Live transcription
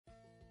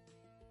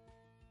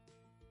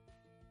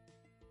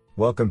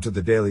Welcome to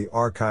the Daily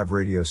Archive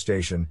radio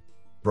station,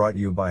 brought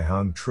you by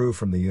Hung Tru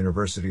from the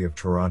University of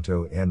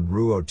Toronto and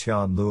Ruo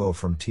Tian Luo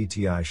from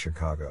TTI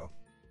Chicago.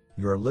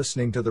 You are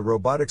listening to the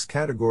robotics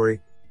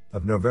category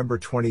of November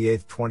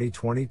 28,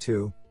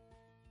 2022.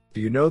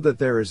 Do you know that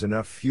there is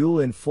enough fuel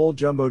in full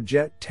jumbo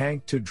jet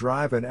tank to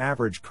drive an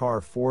average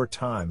car 4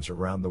 times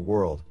around the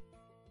world?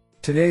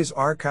 Today's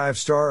archive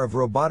star of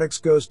robotics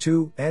goes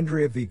to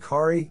Andrea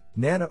Vicari,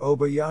 Nana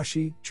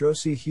Obayashi,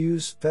 Josie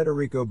Hughes,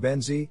 Federico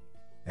Benzi,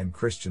 and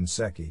Christian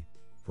Secchi,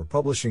 for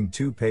publishing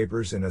 2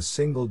 papers in a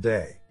single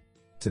day.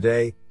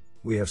 Today,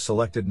 we have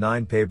selected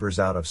 9 papers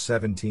out of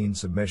 17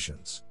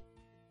 submissions.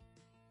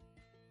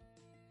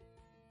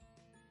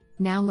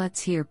 Now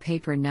let's hear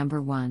paper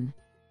number 1.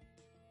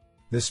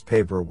 This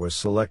paper was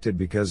selected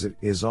because it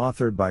is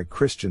authored by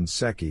Christian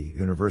Secchi,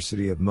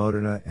 University of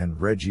Modena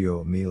and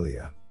Reggio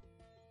Emilia.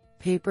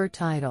 Paper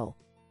title: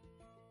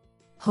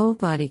 Whole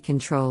Body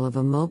Control of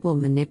a Mobile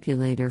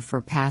Manipulator for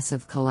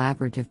Passive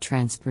Collaborative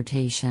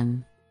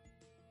Transportation.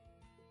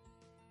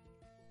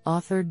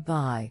 Authored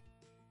by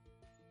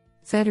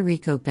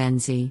Federico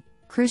Benzi,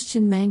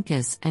 Christian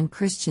Mankas and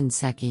Christian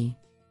Secchi.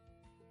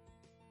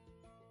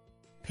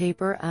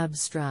 Paper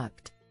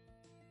abstract: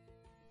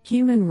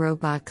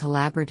 Human-robot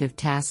collaborative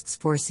tasks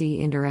foresee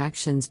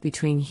interactions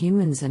between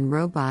humans and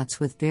robots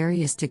with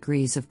various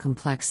degrees of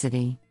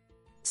complexity.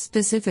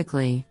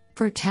 Specifically,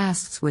 for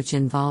tasks which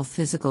involve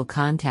physical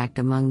contact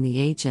among the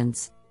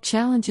agents,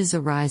 challenges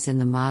arise in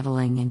the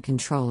modeling and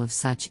control of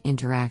such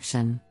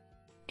interaction.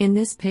 In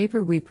this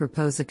paper, we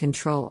propose a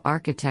control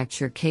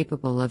architecture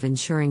capable of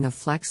ensuring a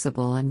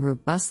flexible and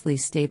robustly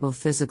stable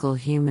physical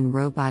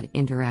human-robot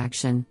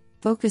interaction,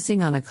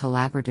 focusing on a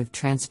collaborative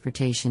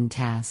transportation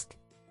task.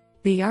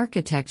 The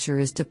architecture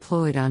is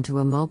deployed onto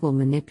a mobile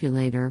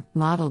manipulator,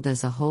 modeled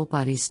as a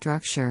whole-body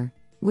structure,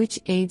 which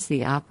aids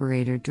the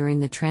operator during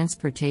the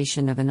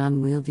transportation of an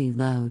unwieldy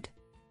load.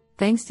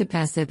 Thanks to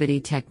passivity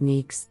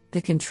techniques,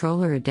 the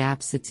controller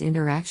adapts its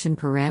interaction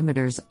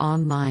parameters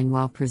online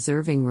while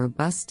preserving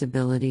robust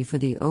stability for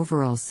the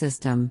overall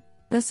system,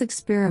 thus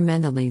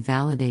experimentally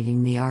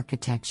validating the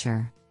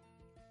architecture.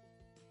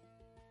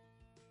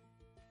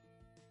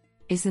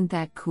 Isn't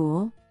that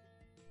cool?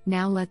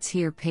 Now let's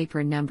hear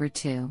paper number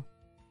 2.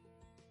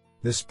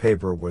 This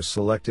paper was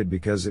selected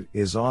because it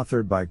is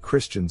authored by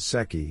Christian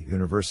Secchi,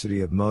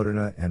 University of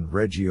Modena and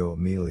Reggio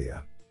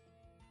Emilia.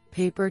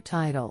 Paper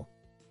title: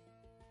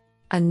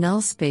 A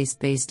Null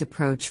Space-Based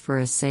Approach for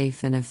a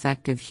Safe and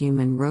Effective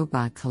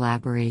Human-Robot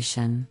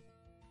Collaboration.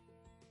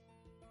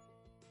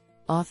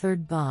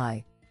 Authored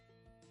by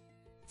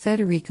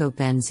Federico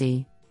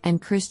Benzi and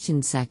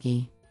Christian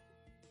Secchi.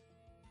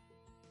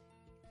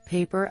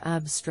 Paper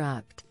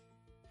abstract: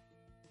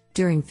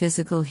 During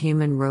physical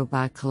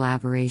human-robot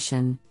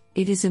collaboration,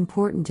 it is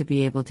important to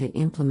be able to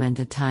implement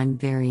a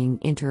time-varying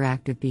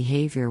interactive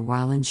behavior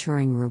while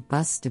ensuring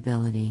robust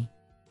stability.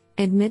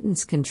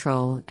 Admittance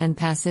control and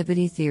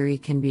passivity theory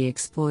can be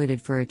exploited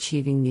for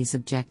achieving these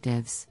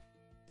objectives.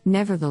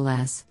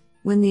 Nevertheless,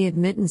 when the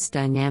admittance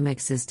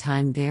dynamics is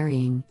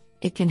time-varying,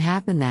 it can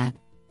happen that,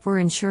 for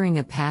ensuring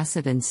a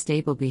passive and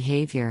stable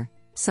behavior,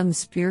 some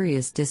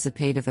spurious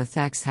dissipative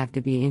effects have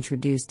to be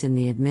introduced in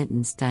the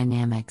admittance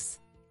dynamics.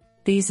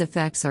 These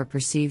effects are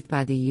perceived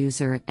by the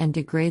user and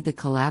degrade the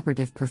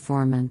collaborative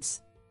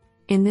performance.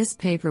 In this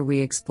paper,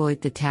 we exploit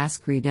the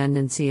task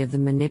redundancy of the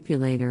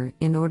manipulator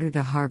in order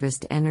to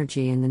harvest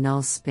energy in the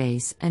null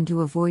space and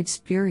to avoid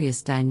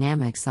spurious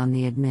dynamics on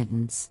the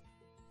admittance.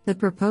 The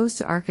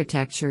proposed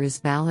architecture is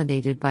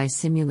validated by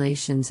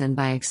simulations and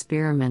by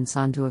experiments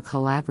onto a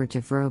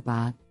collaborative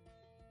robot.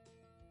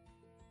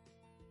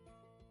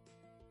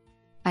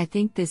 I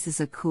think this is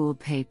a cool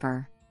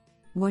paper.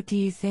 What do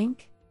you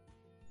think?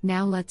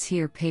 Now let's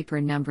hear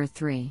paper number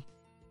 3.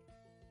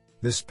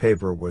 This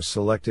paper was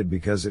selected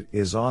because it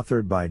is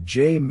authored by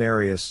J.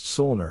 Marius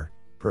Zollner,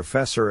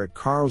 professor at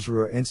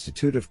Karlsruhe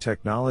Institute of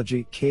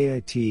Technology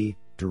KIT,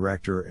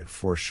 director at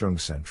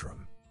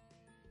Forschungszentrum.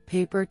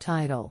 Paper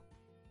title: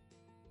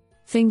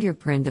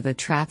 Fingerprint of a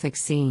Traffic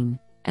Scene,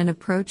 an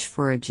Approach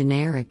for a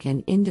Generic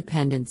and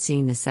Independent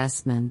Scene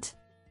Assessment.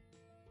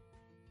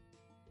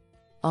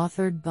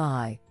 Authored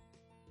by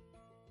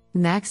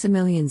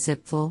Maximilian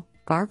Zipfel,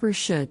 Barbara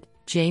Schutt,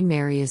 J.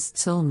 Marius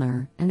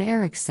Zollner, and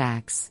Eric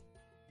Sachs.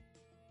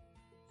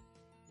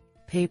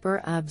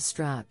 Paper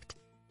abstract: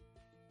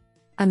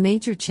 A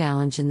major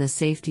challenge in the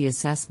safety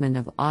assessment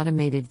of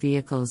automated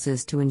vehicles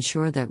is to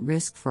ensure that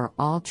risk for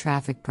all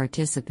traffic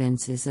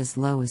participants is as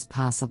low as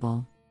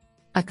possible.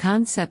 A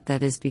concept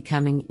that is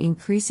becoming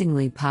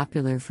increasingly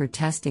popular for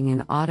testing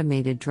in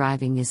automated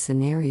driving is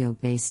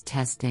scenario-based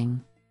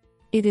testing.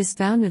 It is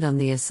founded on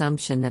the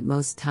assumption that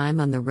most time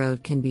on the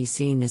road can be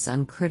seen as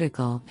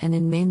uncritical and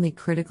in mainly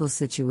critical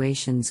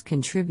situations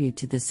contribute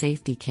to the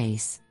safety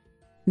case.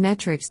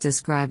 Metrics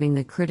describing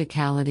the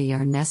criticality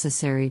are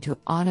necessary to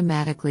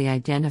automatically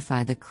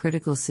identify the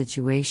critical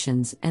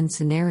situations and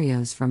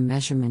scenarios from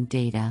measurement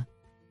data.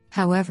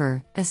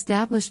 However,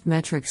 established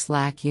metrics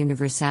lack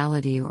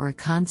universality or a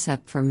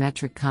concept for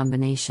metric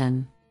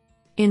combination.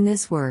 In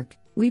this work,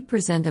 We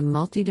present a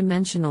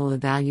multidimensional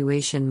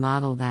evaluation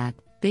model that,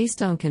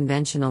 based on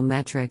conventional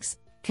metrics,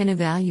 can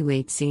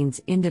evaluate scenes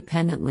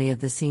independently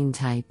of the scene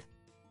type.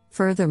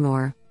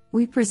 Furthermore,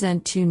 we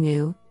present two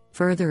new,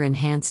 further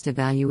enhanced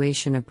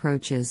evaluation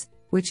approaches,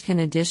 which can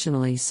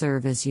additionally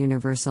serve as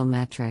universal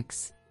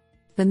metrics.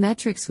 The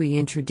metrics we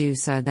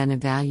introduce are then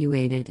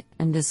evaluated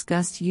and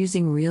discussed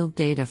using real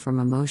data from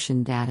a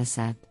motion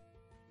dataset.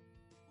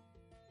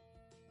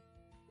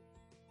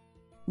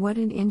 What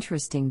an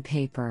interesting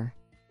paper!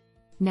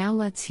 Now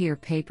let's hear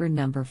paper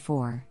number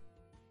 4.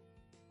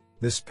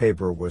 This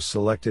paper was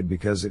selected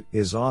because it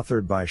is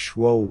authored by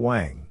Shuo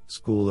Wang,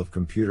 School of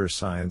Computer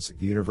Science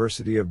at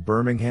University of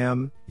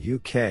Birmingham,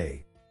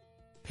 UK.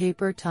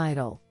 Paper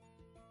title: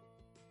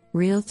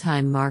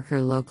 Real-time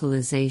marker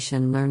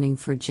localization learning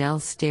for gel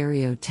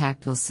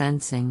stereotactile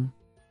sensing.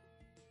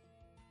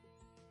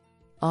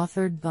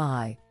 Authored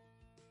by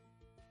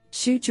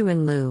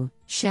Shujuan Liu,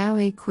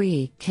 Xiaoe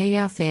Kui,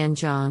 Keifan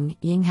Zhang,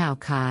 Yinghao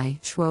Kai,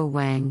 Shuo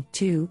Wang,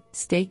 2,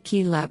 State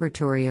Key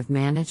Laboratory of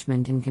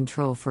Management and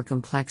Control for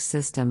Complex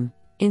System,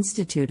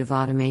 Institute of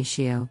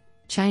Automatio,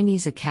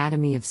 Chinese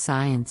Academy of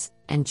Science,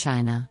 and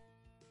China.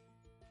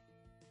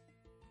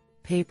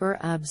 Paper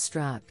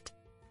abstract: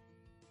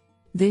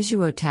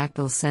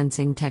 Visuotactile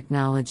sensing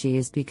technology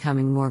is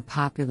becoming more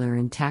popular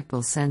in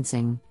tactile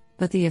sensing,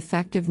 but the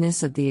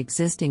effectiveness of the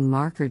existing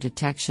marker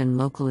detection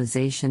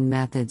localization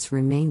methods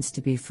remains to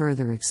be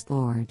further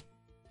explored.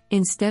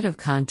 Instead of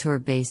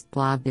contour-based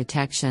blob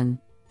detection,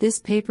 this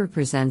paper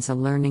presents a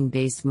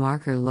learning-based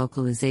marker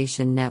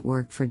localization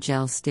network for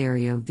gel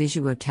stereo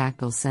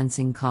visuotactile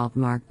sensing called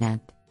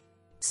MarkNet.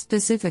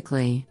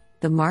 Specifically,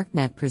 the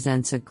MarkNet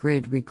presents a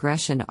grid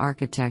regression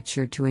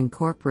architecture to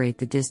incorporate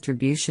the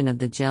distribution of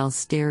the gel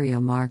stereo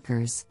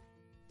markers.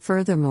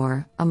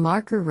 Furthermore, a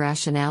marker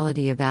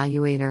rationality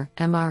evaluator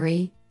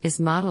 (MRE) is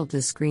modeled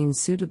to screen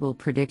suitable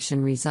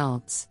prediction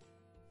results.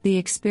 The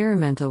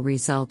experimental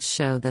results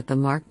show that the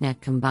MarkNet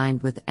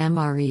combined with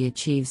MRE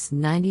achieves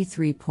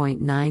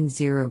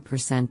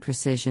 93.90%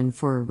 precision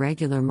for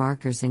irregular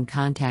markers in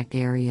contact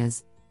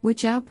areas,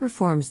 which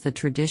outperforms the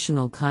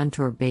traditional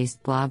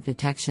contour-based blob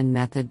detection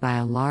method by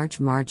a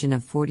large margin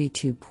of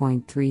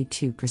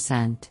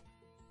 42.32%.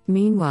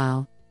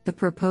 Meanwhile, the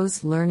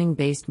proposed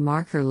learning-based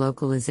marker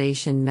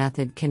localization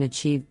method can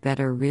achieve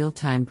better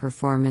real-time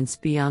performance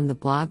beyond the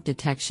blob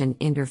detection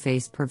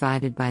interface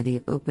provided by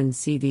the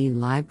OpenCV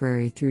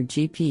library through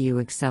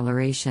GPU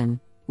acceleration,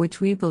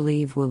 which we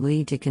believe will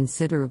lead to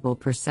considerable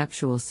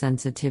perceptual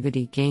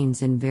sensitivity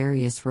gains in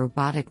various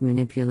robotic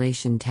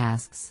manipulation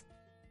tasks.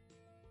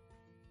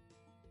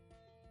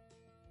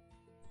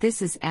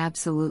 This is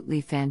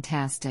absolutely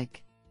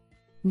fantastic.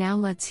 Now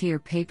let's hear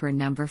paper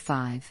number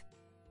 5.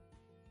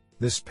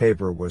 This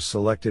paper was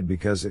selected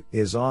because it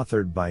is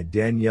authored by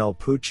Daniele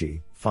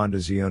Pucci,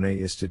 Fondazione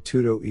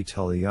Istituto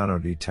Italiano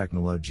di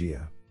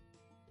Tecnologia.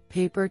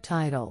 Paper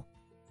title: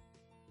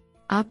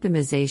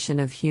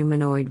 Optimization of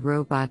humanoid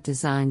robot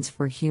designs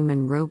for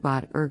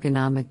human-robot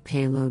ergonomic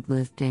payload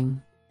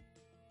lifting.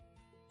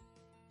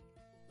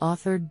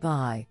 Authored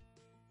by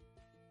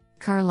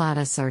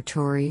Carlotta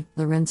Sartori,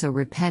 Lorenzo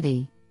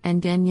Ripetti,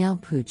 and Daniele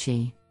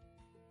Pucci.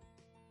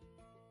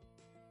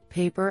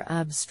 Paper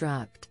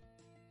abstract: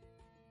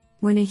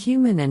 When a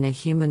human and a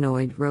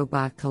humanoid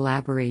robot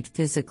collaborate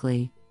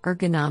physically,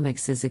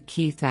 ergonomics is a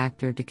key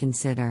factor to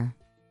consider.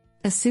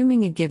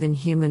 Assuming a given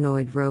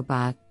humanoid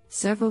robot,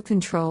 several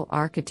control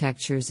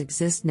architectures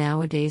exist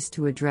nowadays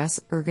to address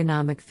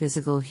ergonomic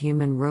physical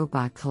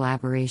human-robot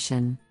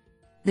collaboration.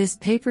 This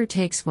paper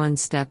takes one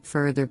step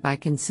further by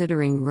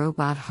considering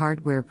robot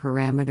hardware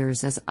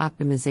parameters as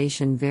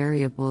optimization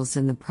variables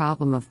in the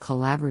problem of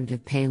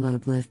collaborative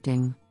payload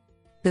lifting.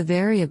 The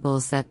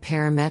variables that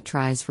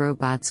parameterize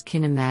robots'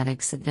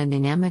 kinematics and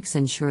dynamics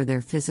ensure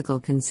their physical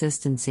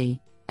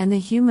consistency, and the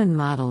human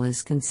model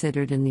is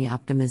considered in the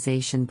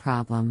optimization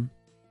problem.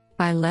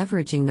 By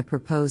leveraging the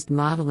proposed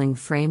modeling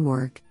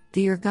framework,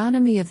 the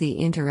ergonomy of the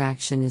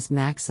interaction is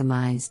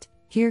maximized,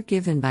 here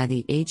given by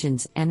the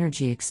agent's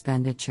energy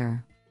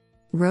expenditure.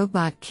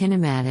 Robot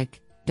kinematic,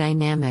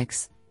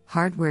 dynamics,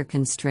 hardware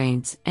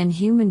constraints, and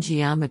human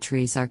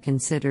geometries are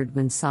considered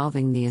when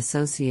solving the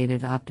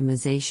associated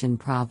optimization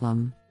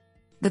problem.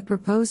 The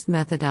proposed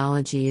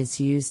methodology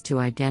is used to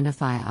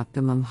identify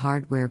optimum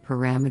hardware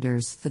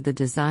parameters for the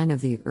design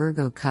of the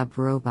ErgoCub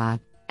robot,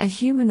 a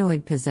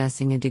humanoid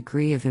possessing a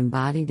degree of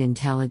embodied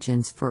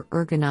intelligence for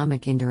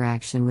ergonomic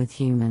interaction with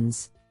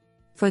humans.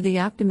 For the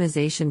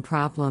optimization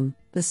problem,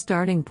 the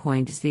starting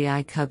point is the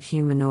iCub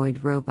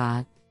humanoid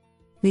robot.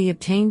 The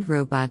obtained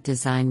robot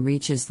design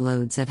reaches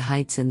loads at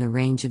heights in the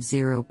range of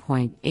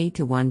 0.8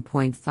 to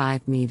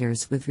 1.5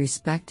 meters with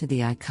respect to the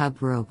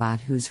iCub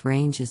robot, whose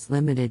range is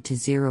limited to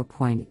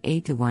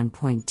 0.8 to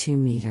 1.2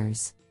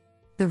 meters.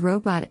 The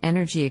robot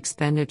energy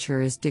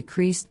expenditure is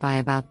decreased by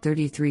about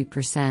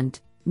 33%,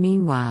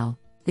 meanwhile,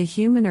 the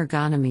human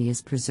ergonomy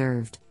is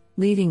preserved,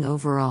 leading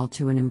overall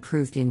to an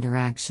improved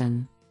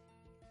interaction.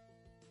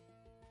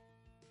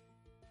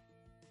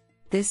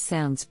 This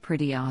sounds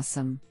pretty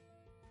awesome.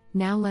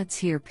 Now let's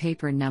hear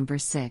paper number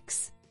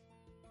 6.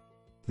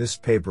 This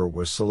paper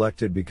was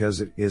selected because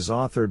it is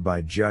authored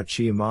by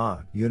Jiaqi Ma,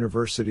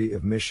 University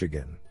of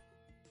Michigan.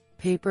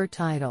 Paper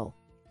title: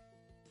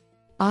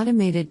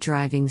 Automated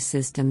Driving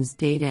Systems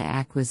Data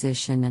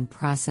Acquisition and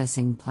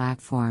Processing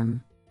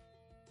Platform.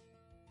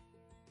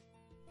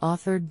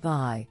 Authored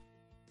by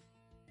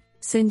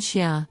Xin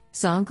Xia,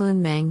 Zhonglan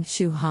Meng,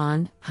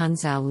 Shuhan,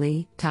 Hanzhao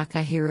Li,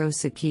 Takahiro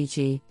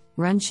Sakiji,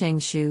 Runsheng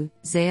Xu,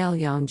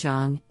 Zhaoyang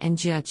Zhang, and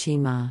Jiaqi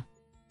Ma.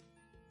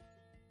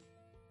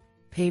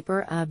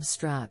 Paper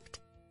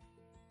abstract: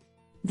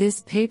 This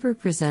paper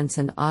presents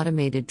an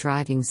automated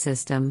driving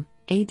system,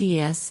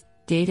 ADS,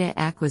 data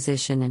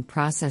acquisition and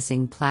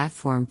processing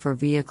platform for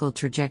vehicle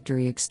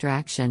trajectory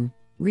extraction,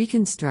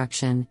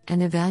 reconstruction,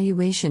 and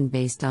evaluation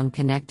based on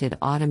connected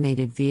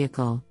automated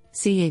vehicle,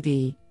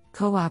 CAV,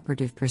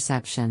 cooperative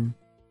perception.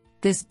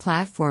 This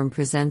platform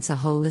presents a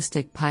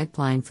holistic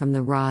pipeline from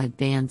the raw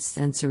advanced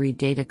sensory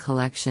data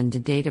collection to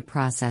data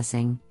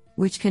processing,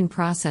 which can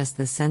process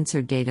the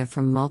sensor data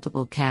from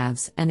multiple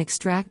CAVs and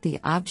extract the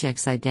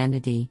object's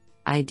identity,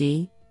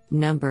 ID,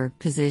 number,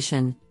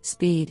 position,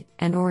 speed,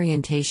 and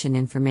orientation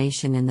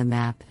information in the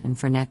map and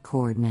FreeNet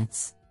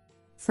coordinates.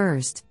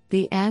 First,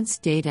 the ADS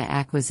data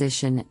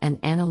acquisition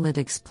and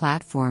analytics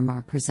platform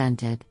are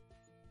presented.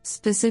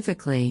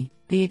 Specifically,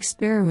 the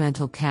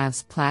experimental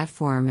CAVs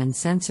platform and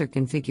sensor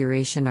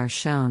configuration are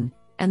shown,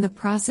 and the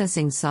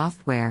processing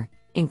software,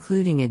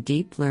 including a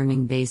deep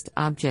learning-based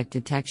object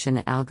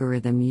detection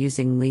algorithm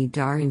using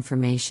LiDAR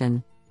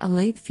information, a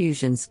late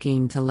fusion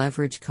scheme to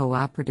leverage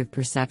cooperative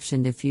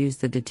perception to fuse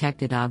the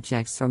detected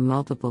objects from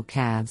multiple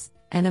CAVs,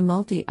 and a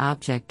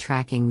multi-object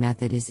tracking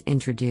method is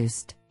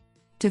introduced.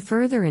 To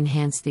further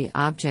enhance the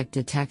object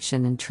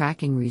detection and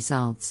tracking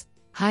results,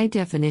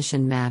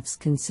 high-definition maps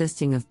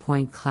consisting of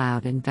point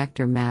cloud and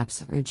vector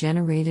maps are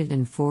generated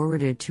and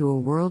forwarded to a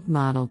world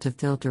model to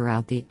filter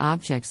out the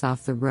objects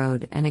off the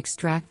road and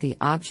extract the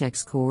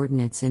object's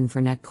coordinates in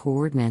FreeNet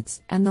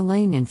coordinates and the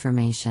lane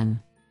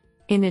information.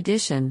 In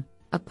addition,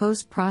 a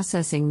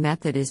post-processing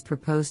method is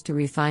proposed to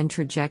refine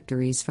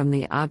trajectories from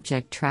the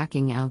object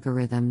tracking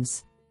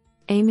algorithms.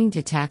 Aiming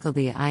to tackle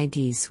the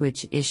ID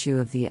switch issue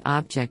of the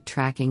object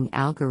tracking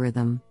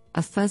algorithm,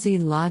 a fuzzy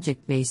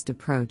logic-based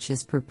approach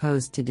is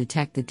proposed to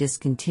detect the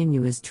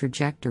discontinuous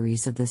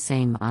trajectories of the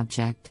same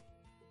object.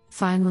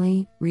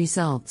 Finally,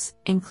 results,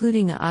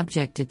 including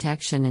object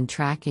detection and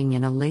tracking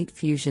in a late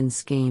fusion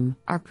scheme,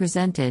 are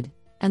presented,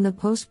 and the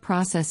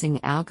post-processing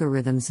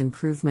algorithms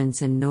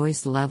improvements in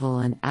noise level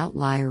and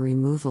outlier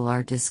removal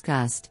are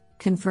discussed,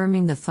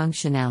 confirming the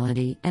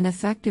functionality and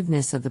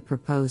effectiveness of the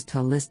proposed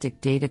holistic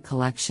data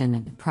collection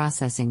and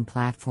processing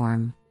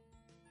platform.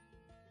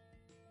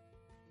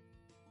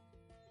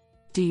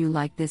 Do you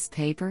like this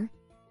paper?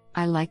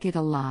 I like it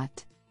a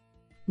lot.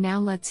 Now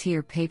let's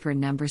hear paper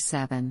number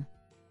 7.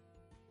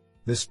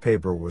 This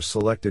paper was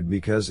selected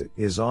because it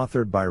is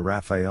authored by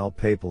Rafael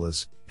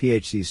Papelas,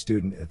 PhD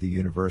student at the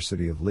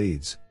University of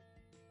Leeds.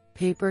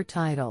 Paper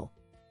title: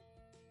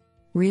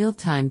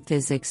 Real-time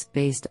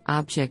physics-based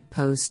object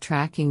pose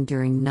tracking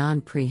during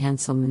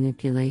non-prehensile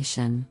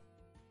manipulation.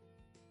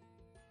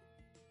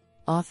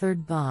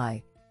 Authored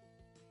by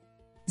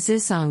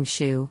Zhisong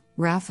Xu,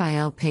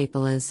 Rafael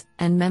Papelas,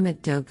 and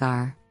Mehmet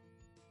Dogar.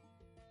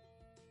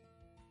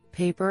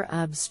 Paper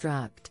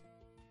abstract: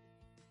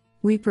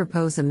 We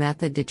propose a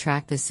method to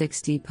track the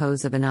 6D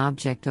pose of an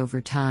object over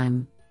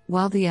time,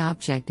 while the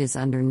object is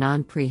under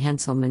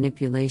non-prehensile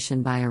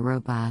manipulation by a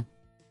robot.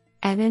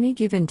 At any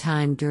given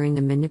time during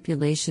the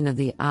manipulation of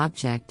the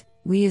object,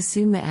 we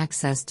assume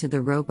access to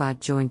the robot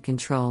joint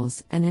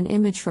controls and an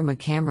image from a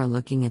camera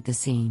looking at the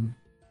scene.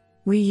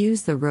 We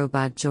use the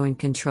robot joint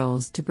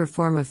controls to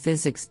perform a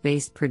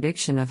physics-based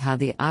prediction of how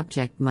the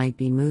object might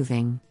be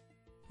moving.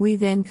 We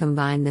then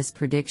combine this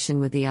prediction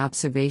with the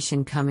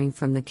observation coming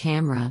from the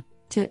camera,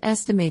 to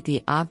estimate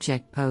the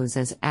object pose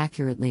as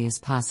accurately as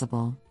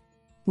possible.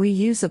 We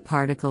use a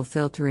particle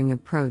filtering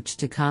approach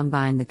to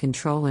combine the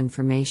control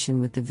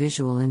information with the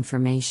visual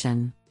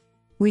information.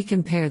 We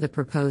compare the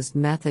proposed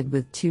method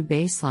with two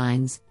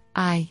baselines,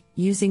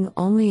 using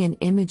only an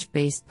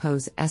image-based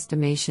pose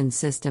estimation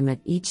system at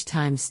each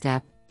time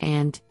step,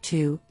 and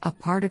 2, a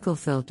particle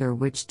filter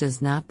which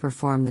does not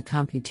perform the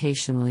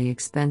computationally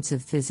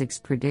expensive physics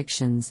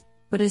predictions,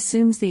 but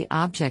assumes the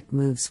object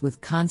moves with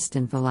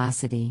constant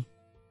velocity.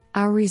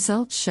 Our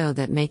results show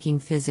that making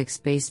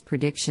physics-based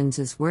predictions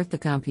is worth the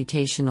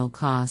computational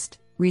cost,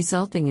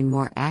 resulting in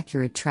more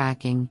accurate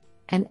tracking,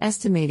 and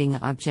estimating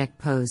object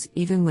pose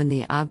even when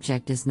the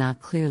object is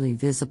not clearly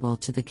visible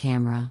to the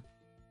camera.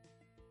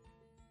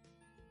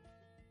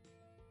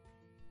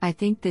 I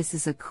think this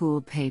is a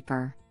cool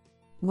paper.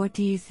 What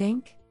do you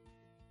think?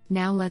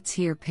 Now let's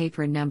hear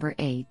paper number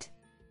 8.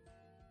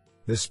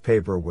 This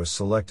paper was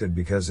selected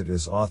because it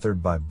is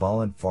authored by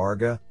Balint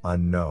Varga,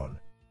 unknown.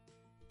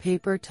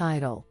 Paper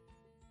title: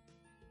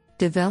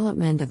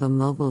 Development of a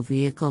mobile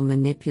vehicle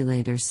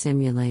manipulator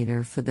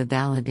simulator for the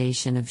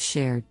validation of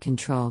shared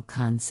control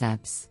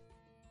concepts.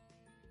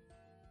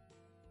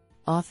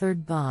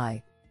 Authored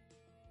by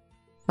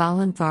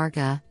Balint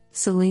Varga,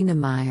 Selena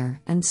Meyer,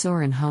 and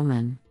Soren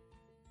Homan.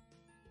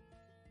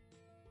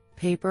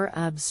 Paper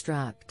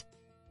abstract.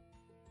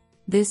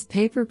 This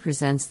paper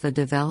presents the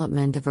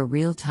development of a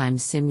real-time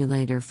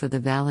simulator for the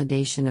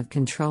validation of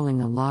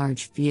controlling a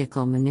large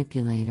vehicle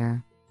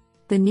manipulator.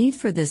 The need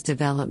for this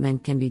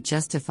development can be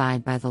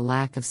justified by the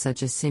lack of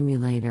such a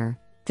simulator.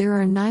 There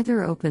are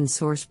neither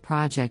open-source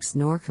projects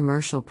nor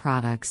commercial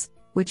products,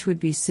 which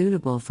would be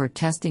suitable for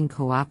testing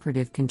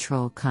cooperative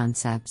control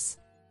concepts.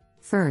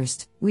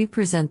 First, we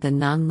present the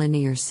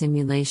nonlinear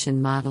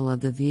simulation model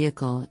of the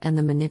vehicle and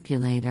the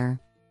manipulator.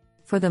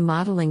 For the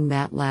modeling,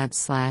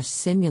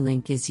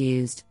 MATLAB/Simulink is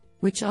used,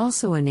 which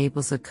also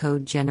enables a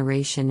code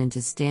generation into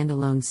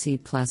standalone C++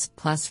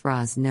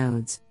 ROS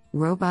nodes,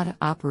 robot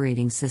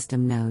operating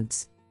system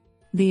nodes.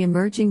 The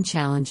emerging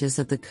challenges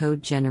of the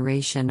code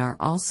generation are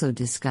also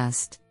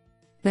discussed.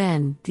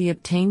 Then, the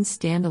obtained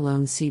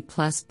standalone C++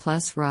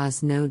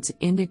 ROS nodes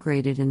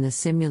integrated in the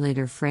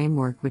simulator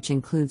framework, which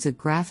includes a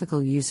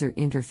graphical user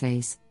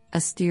interface, a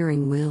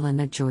steering wheel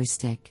and a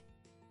joystick.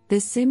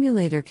 This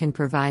simulator can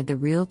provide the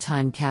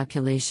real-time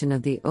calculation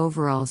of the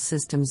overall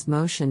system's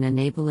motion,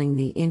 enabling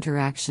the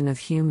interaction of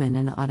human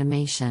and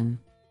automation.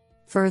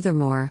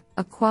 Furthermore,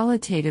 a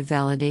qualitative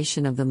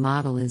validation of the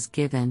model is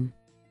given.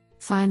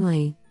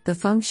 Finally, the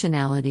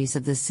functionalities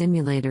of the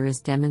simulator is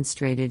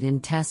demonstrated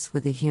in tests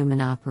with the human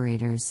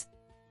operators.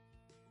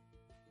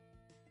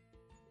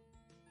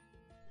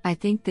 I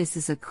think this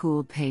is a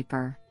cool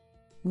paper.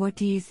 What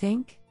do you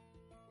think?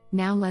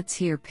 Now let's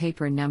hear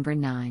paper number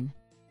 9.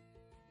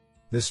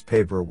 This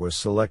paper was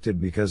selected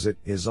because it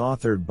is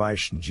authored by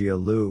Xinjie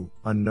Liu,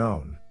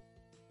 unknown.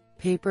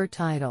 Paper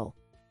title: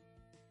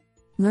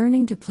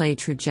 Learning to play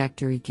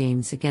trajectory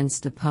games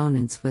against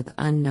opponents with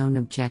unknown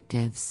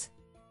objectives.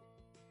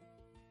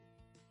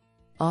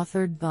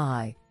 Authored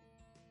by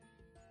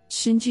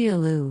Xinjie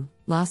Liu,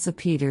 Lasse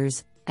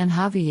Peters, and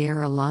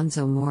Javier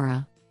Alonso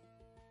Mora.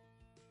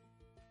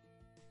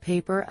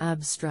 Paper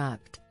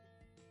abstract.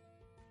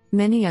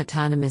 Many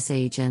autonomous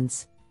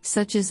agents,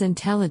 such as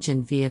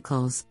intelligent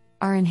vehicles,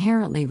 are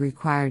inherently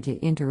required to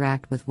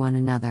interact with one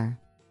another.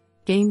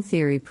 Game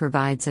theory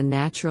provides a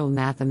natural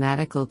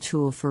mathematical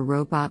tool for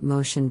robot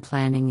motion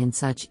planning in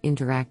such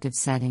interactive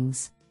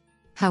settings.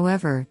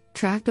 However,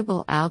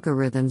 tractable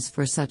algorithms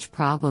for such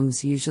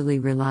problems usually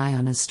rely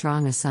on a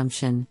strong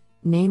assumption,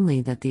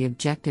 namely that the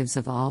objectives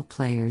of all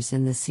players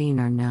in the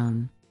scene are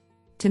known.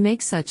 To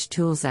make such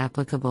tools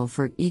applicable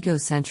for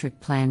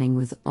egocentric planning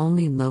with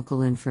only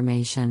local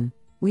information,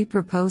 we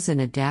propose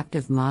an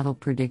adaptive model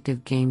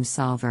predictive game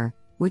solver,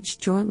 which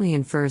jointly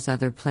infers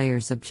other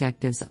players'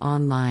 objectives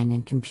online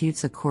and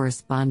computes a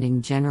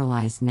corresponding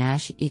generalized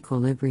Nash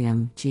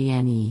equilibrium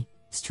 (GNE)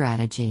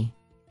 strategy.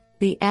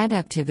 The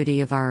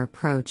adaptivity of our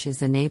approach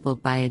is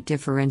enabled by a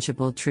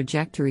differentiable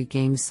trajectory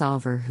game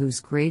solver whose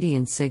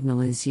gradient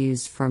signal is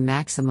used for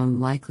maximum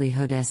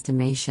likelihood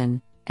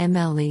estimation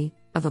 (MLE)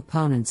 of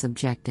opponents'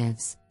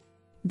 objectives.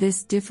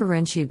 This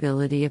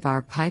differentiability of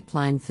our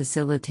pipeline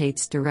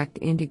facilitates direct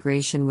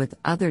integration with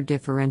other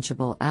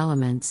differentiable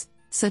elements,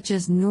 such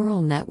as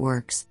neural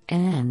networks,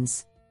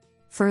 NNs.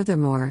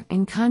 Furthermore,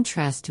 in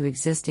contrast to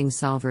existing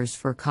solvers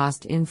for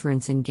cost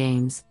inference in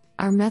games,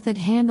 our method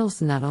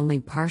handles not only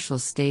partial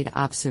state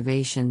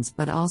observations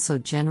but also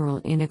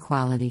general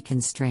inequality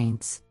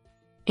constraints.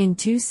 In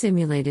 2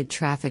 simulated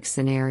traffic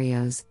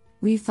scenarios,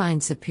 we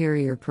find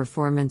superior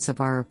performance of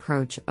our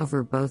approach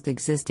over both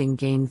existing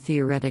game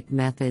theoretic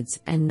methods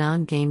and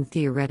non-game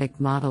theoretic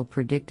model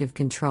predictive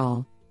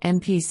control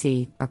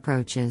 (MPC)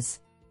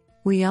 approaches.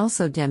 We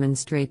also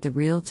demonstrate the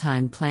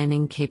real-time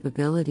planning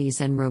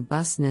capabilities and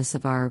robustness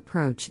of our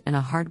approach in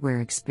a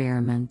hardware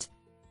experiment.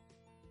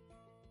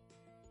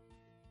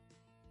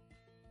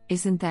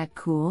 Isn't that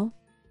cool?